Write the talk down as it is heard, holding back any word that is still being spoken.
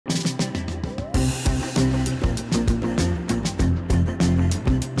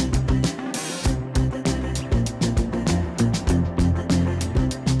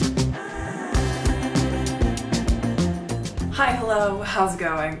Hello, how's it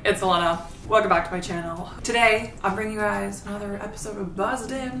going? It's Elena. Welcome back to my channel. Today, I'm bringing you guys another episode of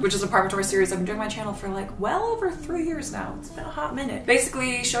Buzzed In, which is an apartment tour series I've been doing my channel for like well over 3 years now. It's been a hot minute.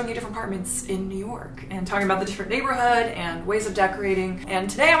 Basically showing you different apartments in New York and talking about the different neighborhood and ways of decorating. And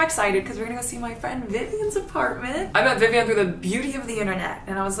today I'm excited because we're gonna go see my friend Vivian's apartment. I met Vivian through the beauty of the internet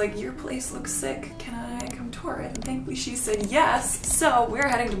and I was like, your place looks sick. Can I come tour it? And thankfully she said yes. So we're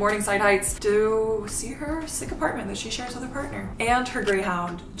heading to Morningside Heights to see her sick apartment that she shares with her partner and her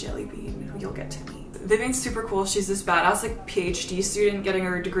greyhound, Jelly Bean, who you'll get to meet. Vivian's super cool. She's this badass like PhD student getting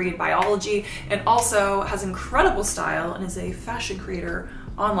her degree in biology and also has incredible style and is a fashion creator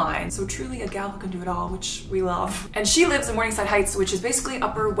online. So truly a gal who can do it all, which we love. And she lives in Morningside Heights, which is basically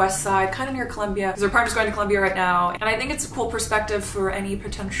Upper West Side, kind of near Columbia, because her partner's going to Columbia right now. And I think it's a cool perspective for any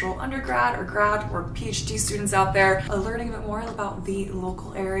potential undergrad or grad or PhD students out there learning a bit more about the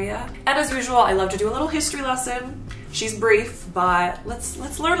local area. And as usual, I love to do a little history lesson. She's brief, but let's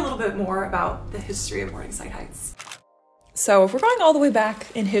learn a little bit more about the history of Morningside Heights. So if we're going all the way back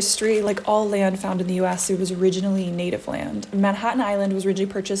in history, like all land found in the US, it was originally native land. Manhattan Island was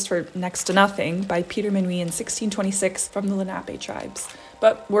originally purchased for next to nothing by Peter Minuit in 1626 from the Lenape tribes.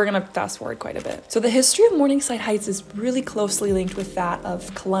 But we're gonna fast forward quite a bit. So the history of Morningside Heights is really closely linked with that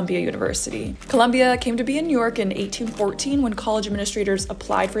of Columbia University. Columbia came to be in New York in 1814 when college administrators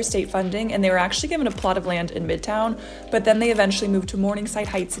applied for state funding and they were actually given a plot of land in Midtown, but then they eventually moved to Morningside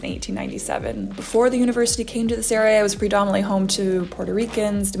Heights in 1897. Before the university came to this area, it was predominantly home to Puerto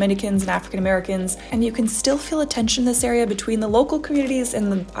Ricans, Dominicans, and African Americans, and you can still feel a tension in this area between the local communities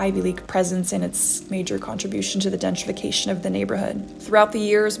and the Ivy League presence and its major contribution to the gentrification of the neighborhood. Throughout the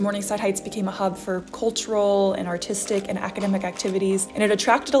years, Morningside Heights became a hub for cultural and artistic and academic activities, and it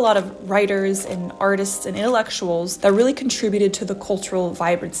attracted a lot of writers and artists and intellectuals that really contributed to the cultural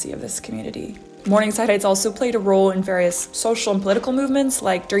vibrancy of this community. Morningside Heights also played a role in various social and political movements,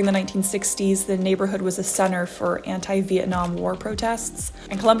 like during the 1960s, the neighborhood was a center for anti-Vietnam War protests,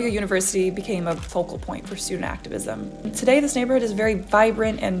 and Columbia University became a focal point for student activism. Today, this neighborhood is very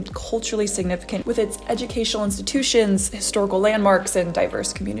vibrant and culturally significant with its educational institutions, historical landmarks, and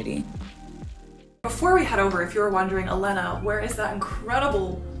diverse community. Before we head over, if you're wondering, Elena, where is that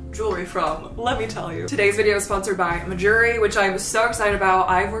incredible jewelry from? Let me tell you. Today's video is sponsored by Majuri, which I was so excited about.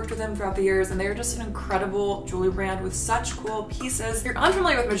 I've worked with them throughout the years and they're just an incredible jewelry brand with such cool pieces. If you're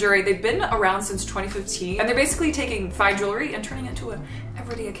unfamiliar with Majuri, they've been around since 2015 and they're basically taking fine jewelry and turning it into an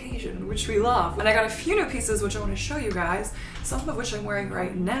everyday occasion, which we love. And I got a few new pieces which I want to show you guys, some of which I'm wearing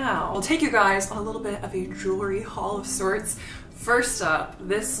right now. I'll take you guys on a little bit of a jewelry haul of sorts. First up,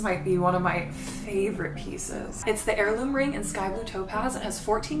 this might be one of my favorite pieces. It's the heirloom ring in sky blue topaz. It has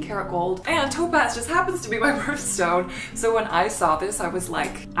 14 karat gold and topaz just happens to be my birthstone. So when I saw this, I was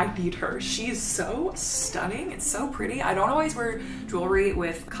like, I need her. She's so stunning. It's so pretty. I don't always wear jewelry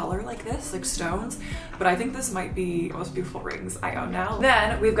with color like this, like stones, but I think this might be the most beautiful rings I own now.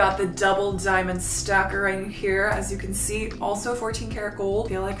 Then we've got the double diamond stacker right here. As you can see, also 14 karat gold. I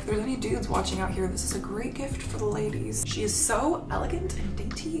feel like if there's any dudes watching out here, this is a great gift for the ladies. She is so elegant and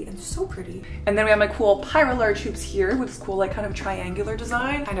dainty and so pretty. And then we have my cool pyro large hoops here with this cool like kind of triangular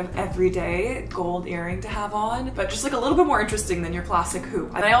design, kind of everyday gold earring to have on, but just like a little bit more interesting than your classic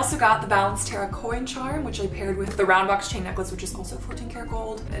hoop. And I also got the balanced Terra coin charm, which I paired with the round box chain necklace, which is also 14 karat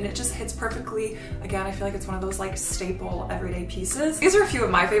gold, and it just hits perfectly. Again, I feel like it's one of those like staple everyday pieces. These are a few of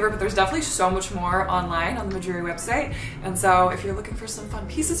my favorite, but there's definitely so much more online on the Majuri website. And so if you're looking for some fun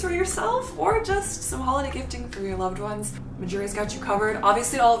pieces for yourself or just some holiday gifting for your loved ones, Majuri's got you covered.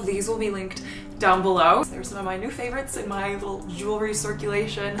 Obviously, all of these will be linked down below. There's some of my new favorites in my little jewelry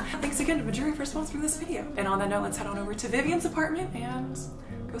circulation. Thanks again to Majuri for sponsoring this video. And on that note, let's head on over to Vivian's apartment and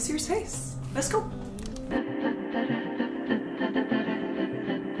go see her space. Let's go.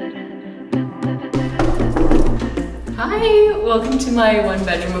 Hi, welcome to my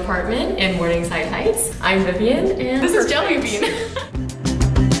one-bedroom apartment in Morningside Heights. I'm Vivian and this is Jelly Bean.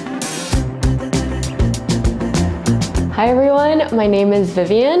 Hi everyone, my name is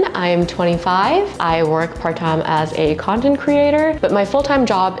Vivian. I'm 25. I work part-time as a content creator, but my full-time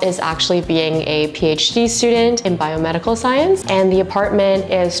job is actually being a PhD student in biomedical science, and the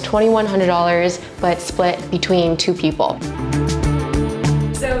apartment is $2,100, but split between 2 people.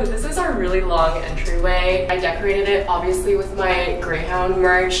 So this is our really long entryway. I decorated it obviously with my Greyhound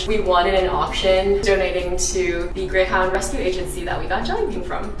merch. We won in an auction donating to the Greyhound Rescue Agency that we got Jelly Bean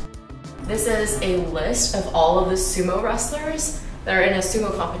from. This is a list of all of the sumo wrestlers that are in a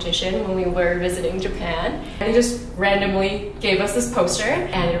sumo competition when we were visiting Japan. And he just randomly gave us this poster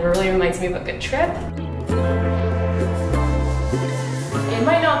and it really reminds me of a good trip. In It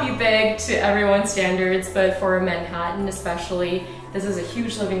might not be big to everyone's standards, but for Manhattan especially, this is a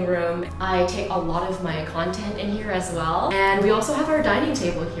huge living room. I take a lot of my content in here as well. And we also have our dining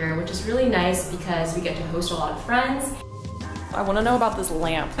table here, which is really nice because we get to host a lot of friends. I want to know about this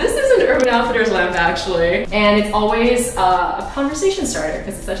lamp. This is an Urban Outfitters lamp actually. And it's always a conversation starter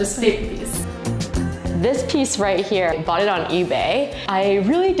because it's such a statement piece. This piece right here, I bought it on eBay. I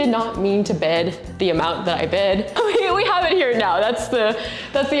really did not mean to bid the amount that I bid. We have it here now, that's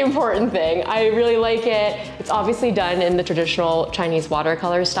the important thing. I really like it. It's obviously done in the traditional Chinese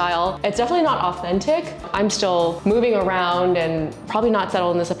watercolor style. It's definitely not authentic. I'm still moving around and probably not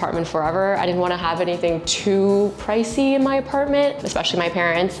settled in this apartment forever. I didn't want to have anything too pricey in my apartment, especially my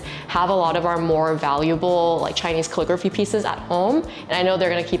parents have a lot of our more valuable like Chinese calligraphy pieces at home, and I know they're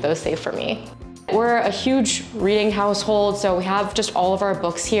gonna keep those safe for me. We're a huge reading household, so we have just all of our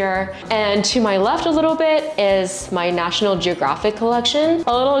books here. And to my left a little bit is my National Geographic collection.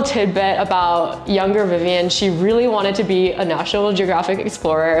 A little tidbit about younger Vivian, she really wanted to be a National Geographic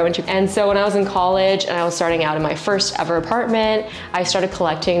explorer. And so when I was in college and I was starting out in my first ever apartment, I started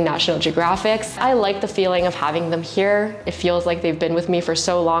collecting National Geographics. I like the feeling of having them here. It feels like they've been with me for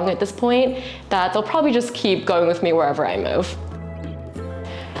so long at this point that they'll probably just keep going with me wherever I move.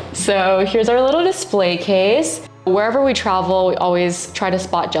 So here's our little display case. Wherever we travel, we always try to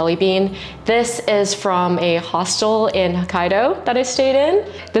spot jelly bean. This is from a hostel in Hokkaido that I stayed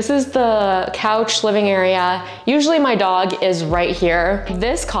in. This is the couch living area. Usually my dog is right here.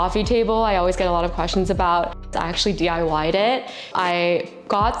 This coffee table, I always get a lot of questions about. I actually DIY'd it. I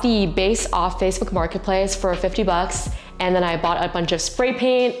got the base off Facebook Marketplace for 50 bucks. And then I bought a bunch of spray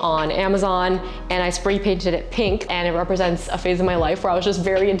paint on Amazon and I spray painted it pink, and it represents a phase of my life where I was just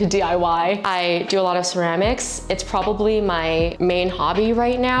very into DIY. I do a lot of ceramics. It's probably my main hobby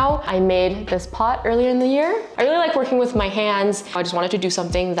right now. I made this pot earlier in the year. I really like working with my hands. I just wanted to do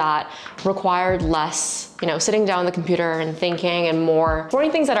something that required less, sitting down on the computer and thinking, and more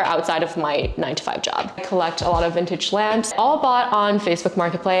exploring things that are outside of my 9-to-5 job. I collect a lot of vintage lamps, all bought on Facebook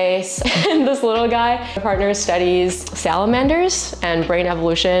Marketplace. And this little guy, my partner studies salamanders and brain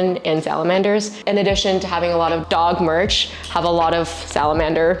evolution in salamanders. In addition to having a lot of dog merch, have a lot of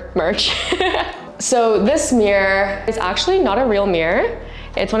salamander merch. So this mirror is actually not a real mirror.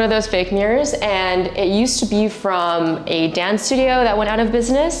 It's one of those fake mirrors, and it used to be from a dance studio that went out of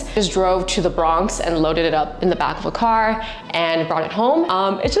business. Just drove to the Bronx and loaded it up in the back of a car and brought it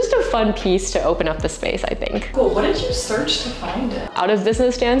home. It's just a fun piece to open up the space, I think. Cool, what did you search to find it? Out of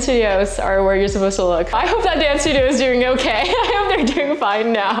business dance studios are where you're supposed to look. I hope that dance studio is doing okay. I hope they're doing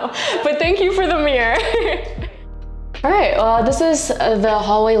fine now, but thank you for the mirror. All right, well, this is the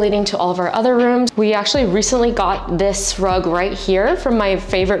hallway leading to all of our other rooms. We actually recently got this rug right here from my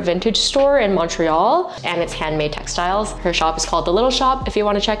favorite vintage store in Montreal, and it's handmade textiles. Her shop is called The Little Shop if you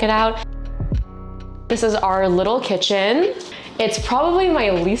want to check it out. This is our little kitchen. It's probably my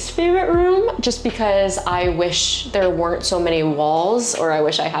least favorite room just because I wish there weren't so many walls, or I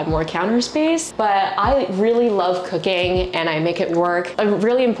wish I had more counter space, but I really love cooking and I make it work. A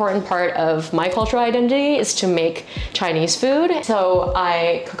really important part of my cultural identity is to make Chinese food. So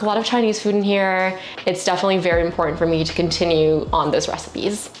I cook a lot of Chinese food in here. It's definitely very important for me to continue on those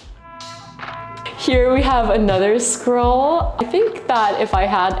recipes. Here we have another scroll. I think that if I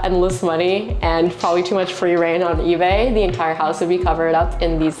had endless money and probably too much free reign on eBay, the entire house would be covered up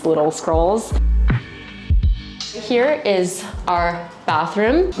in these little scrolls. Here is our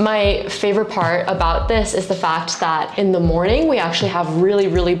bathroom. My favorite part about this is the fact that in the morning, we actually have really,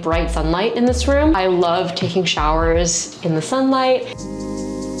 really bright sunlight in this room. I love taking showers in the sunlight.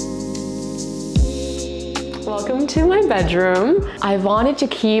 Welcome to my bedroom. I wanted to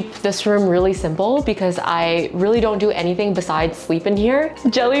keep this room really simple because I really don't do anything besides sleep in here.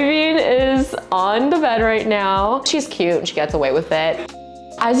 Jellybean is on the bed right now. She's cute and she gets away with it.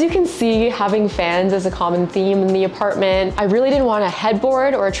 As you can see, having fans is a common theme in the apartment. I really didn't want a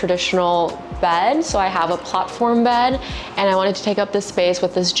headboard or a traditional bed, so I have a platform bed, and I wanted to take up this space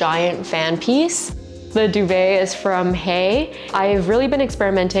with this giant fan piece. The duvet is from Hay. I've really been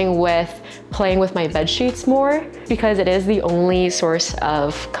experimenting with playing with my bed sheets more because it is the only source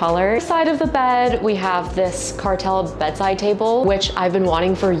of color. Side of the bed, we have this Cartel bedside table, which I've been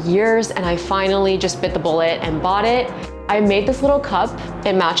wanting for years, and I finally just bit the bullet and bought it. I made this little cup.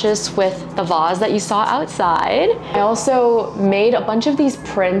 It matches with the vase that you saw outside. I also made a bunch of these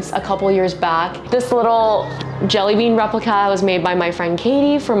prints a couple years back. This little jelly bean replica was made by my friend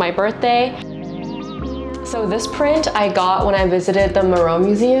Katie for my birthday. So this print I got when I visited the Miró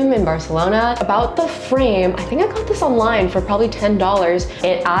Museum in Barcelona. About the frame, I think I got this online for probably $10.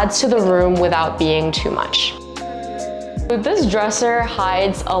 It adds to the room without being too much. This dresser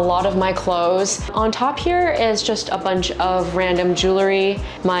hides a lot of my clothes. On top here is just a bunch of random jewelry.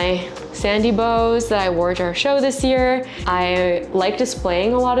 My sandy bows that I wore to our show this year. I like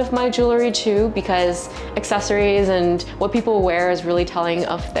displaying a lot of my jewelry too because accessories and what people wear is really telling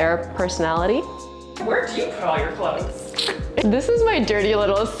of their personality. Where do you put all your clothes? This is my dirty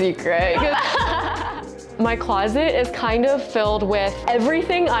little secret. My closet is kind of filled with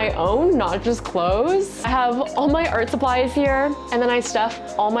everything I own, not just clothes. I have all my art supplies here, and then I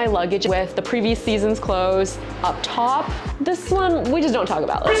stuff all my luggage with the previous season's clothes up top. This one, we just don't talk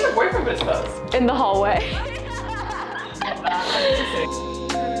about. Where's your boyfriend put his clothes? In the hallway.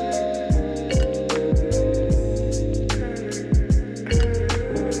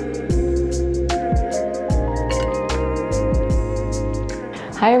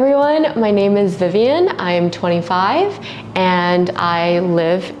 Hi everyone, my name is Vivian. I am 25 and I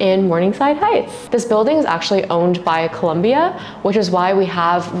live in Morningside Heights. This building is actually owned by Columbia, which is why we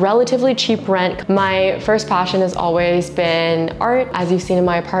have relatively cheap rent. My first passion has always been art. As you've seen in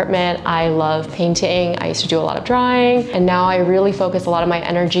my apartment, I love painting. I used to do a lot of drawing, and now I really focus a lot of my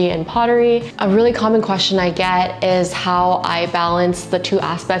energy in pottery. A really common question I get is how I balance the two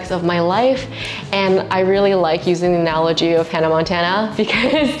aspects of my life, and I really like using the analogy of Hannah Montana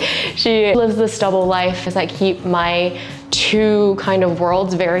because she lives this double life as I keep my two kind of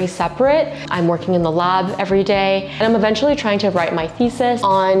worlds very separate. I'm working in the lab every day, and I'm eventually trying to write my thesis.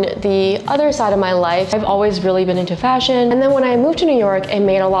 On the other side of my life, I've always really been into fashion. And then when I moved to New York, it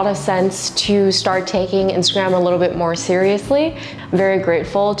made a lot of sense to start taking Instagram a little bit more seriously. I'm very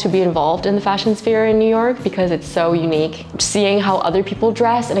grateful to be involved in the fashion sphere in New York because it's so unique. Seeing how other people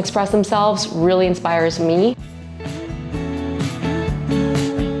dress and express themselves really inspires me.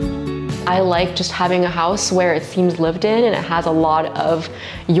 I like just having a house where it seems lived in and it has a lot of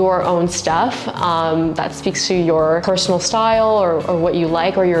your own stuff that speaks to your personal style or what you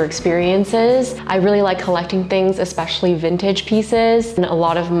like or your experiences. I really like collecting things, especially vintage pieces. And a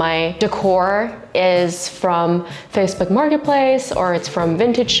lot of my decor is from Facebook Marketplace, or it's from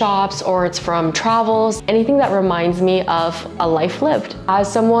vintage shops, or it's from travels, anything that reminds me of a life lived.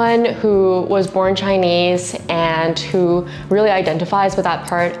 As someone who was born Chinese and who really identifies with that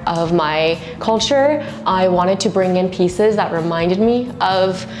part of my culture, I wanted to bring in pieces that reminded me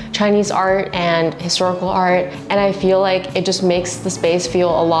of Chinese art and historical art, and I feel like it just makes the space feel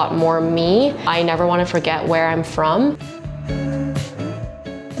a lot more me. I never want to forget where I'm from.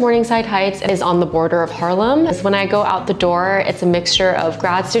 Morningside Heights is on the border of Harlem. When I go out the door, it's a mixture of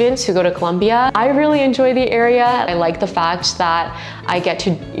grad students who go to Columbia. I really enjoy the area. I like the fact that I get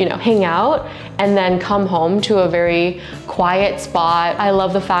to, hang out and then come home to a very quiet spot. I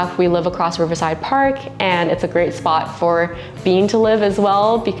love the fact we live across Riverside Park, and it's a great spot for Bean to live as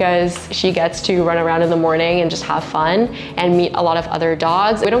well because she gets to run around in the morning and just have fun and meet a lot of other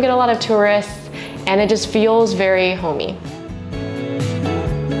dogs. We don't get a lot of tourists, and it just feels very homey.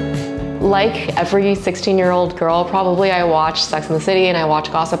 Like every 16-year-old girl, probably I watched Sex and the City and I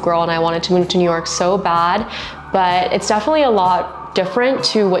watched Gossip Girl, and I wanted to move to New York so bad, but it's definitely a lot different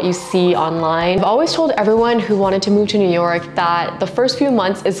to what you see online. I've always told everyone who wanted to move to New York that the first few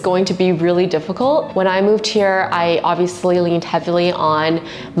months is going to be really difficult. When I moved here, I obviously leaned heavily on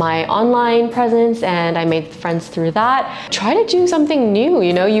my online presence and I made friends through that. Try to do something new,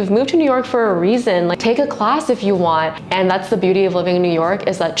 you've moved to New York for a reason. Like, take a class if you want. And that's the beauty of living in New York,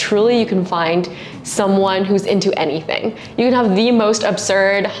 is that truly you can find someone who's into anything. You can have the most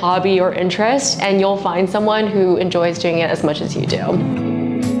absurd hobby or interest and you'll find someone who enjoys doing it as much as you do.